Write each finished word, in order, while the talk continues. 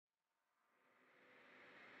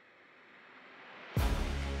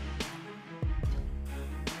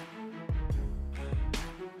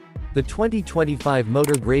The 2025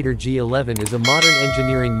 Motor Grader G11 is a modern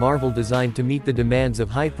engineering marvel designed to meet the demands of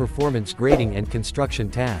high-performance grading and construction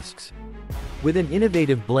tasks. With an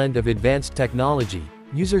innovative blend of advanced technology,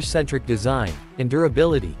 user-centric design, and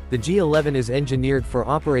durability, the G11 is engineered for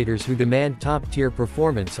operators who demand top-tier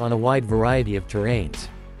performance on a wide variety of terrains.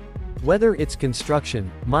 Whether it's construction,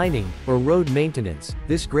 mining, or road maintenance,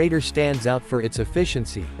 this grader stands out for its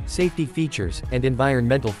efficiency, safety features, and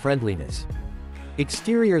environmental friendliness.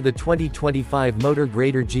 Exterior: the 2025 Motor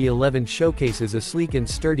Grader G11 showcases a sleek and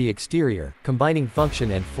sturdy exterior, combining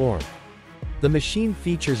function and form. The machine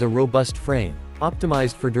features a robust frame,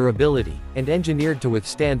 optimized for durability, and engineered to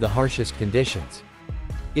withstand the harshest conditions.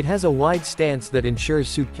 It has a wide stance that ensures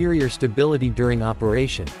superior stability during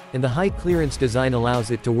operation, and the high-clearance design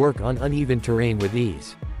allows it to work on uneven terrain with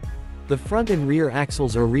ease. The front and rear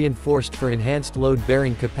axles are reinforced for enhanced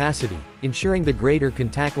load-bearing capacity, ensuring the grader can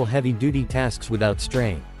tackle heavy-duty tasks without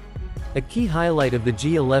strain. A key highlight of the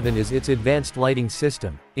G11 is its advanced lighting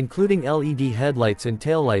system, including LED headlights and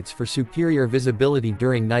taillights for superior visibility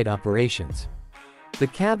during night operations. The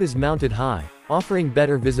cab is mounted high, offering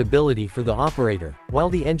better visibility for the operator, while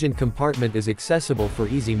the engine compartment is accessible for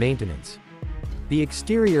easy maintenance. The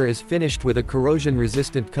exterior is finished with a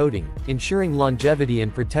corrosion-resistant coating, ensuring longevity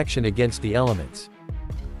and protection against the elements.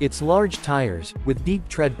 Its large tires, with deep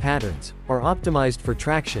tread patterns, are optimized for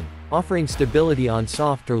traction, offering stability on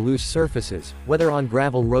soft or loose surfaces, whether on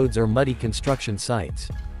gravel roads or muddy construction sites.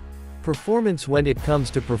 Performance: when it comes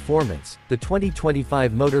to performance, the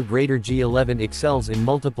 2025 Motor Grader G11 excels in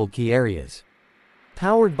multiple key areas.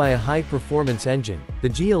 Powered by a high-performance engine, the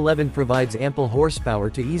G11 provides ample horsepower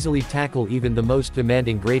to easily tackle even the most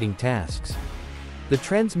demanding grading tasks. The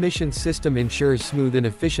transmission system ensures smooth and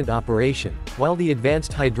efficient operation, while the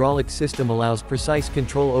advanced hydraulic system allows precise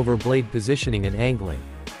control over blade positioning and angling.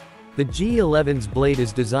 The G11's blade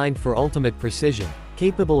is designed for ultimate precision,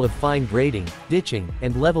 capable of fine grading, ditching,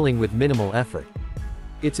 and leveling with minimal effort.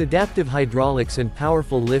 Its adaptive hydraulics and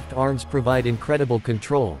powerful lift arms provide incredible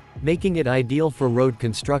control, making it ideal for road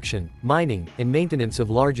construction, mining, and maintenance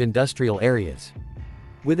of large industrial areas.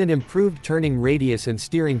 With an improved turning radius and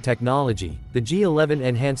steering technology, the G11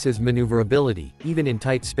 enhances maneuverability, even in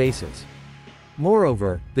tight spaces.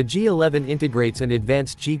 Moreover, the G11 integrates an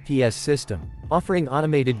advanced GPS system, offering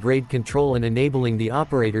automated grade control and enabling the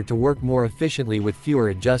operator to work more efficiently with fewer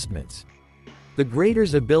adjustments. The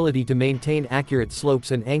grader's ability to maintain accurate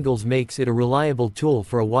slopes and angles makes it a reliable tool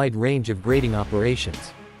for a wide range of grading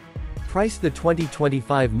operations. Price: the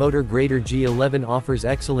 2025 Motor Grader G11 offers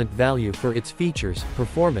excellent value for its features,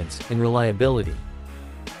 performance, and reliability.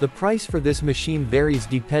 The price for this machine varies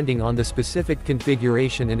depending on the specific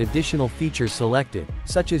configuration and additional features selected,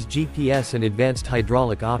 such as GPS and advanced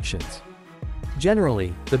hydraulic options.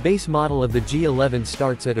 Generally, the base model of the G11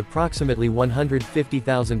 starts at approximately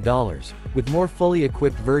 $150,000, with more fully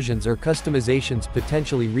equipped versions or customizations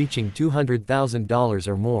potentially reaching $200,000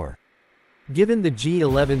 or more. Given the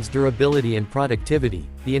G11's durability and productivity,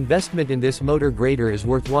 the investment in this motor grader is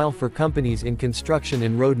worthwhile for companies in construction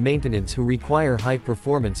and road maintenance who require high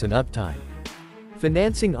performance and uptime.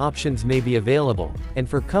 Financing options may be available, and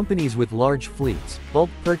for companies with large fleets, bulk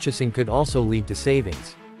purchasing could also lead to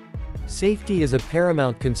savings. Safety is a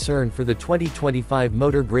paramount concern for the 2025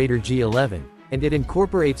 Motor Grader G11, and it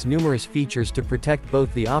incorporates numerous features to protect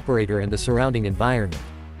both the operator and the surrounding environment.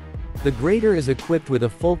 The grader is equipped with a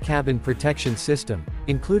full cabin protection system,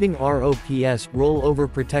 including ROPS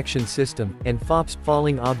rollover protection system, and FOPS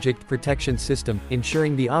falling object protection system,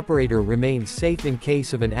 ensuring the operator remains safe in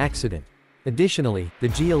case of an accident. Additionally, the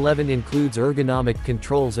G11 includes ergonomic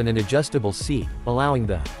controls and an adjustable seat, allowing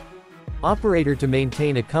the operator to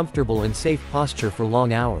maintain a comfortable and safe posture for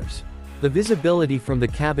long hours. The visibility from the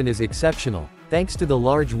cabin is exceptional, thanks to the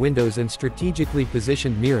large windows and strategically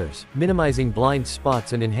positioned mirrors, minimizing blind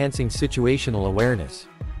spots and enhancing situational awareness.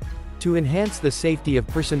 To enhance the safety of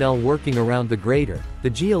personnel working around the grader,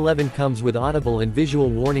 the G11 comes with audible and visual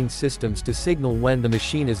warning systems to signal when the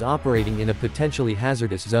machine is operating in a potentially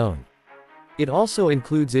hazardous zone. It also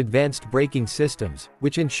includes advanced braking systems,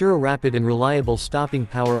 which ensure rapid and reliable stopping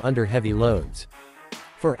power under heavy loads.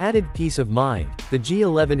 For added peace of mind, the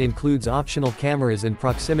G11 includes optional cameras and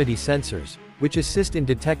proximity sensors, which assist in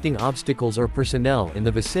detecting obstacles or personnel in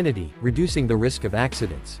the vicinity, reducing the risk of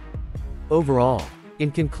accidents. Overall,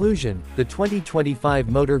 in conclusion, the 2025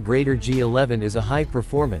 Motor Grader G11 is a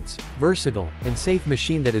high-performance, versatile, and safe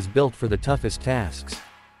machine that is built for the toughest tasks.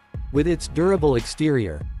 With its durable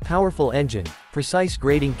exterior, powerful engine, precise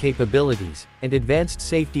grading capabilities, and advanced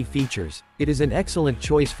safety features, it is an excellent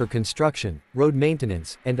choice for construction, road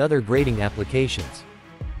maintenance, and other grading applications.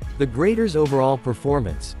 The grader's overall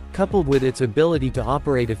performance, coupled with its ability to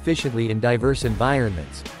operate efficiently in diverse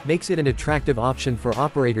environments, makes it an attractive option for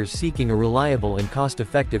operators seeking a reliable and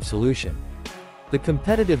cost-effective solution. The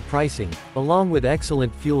competitive pricing, along with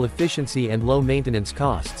excellent fuel efficiency and low maintenance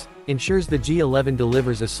costs, ensures the G11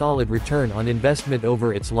 delivers a solid return on investment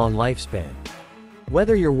over its long lifespan.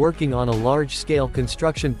 Whether you're working on a large-scale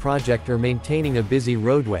construction project or maintaining a busy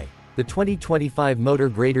roadway, the 2025 Motor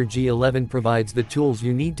Grader G11 provides the tools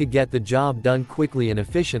you need to get the job done quickly and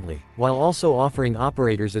efficiently, while also offering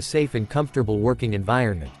operators a safe and comfortable working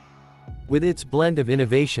environment. With its blend of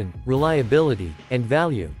innovation, reliability, and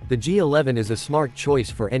value, the G11 is a smart choice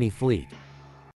for any fleet.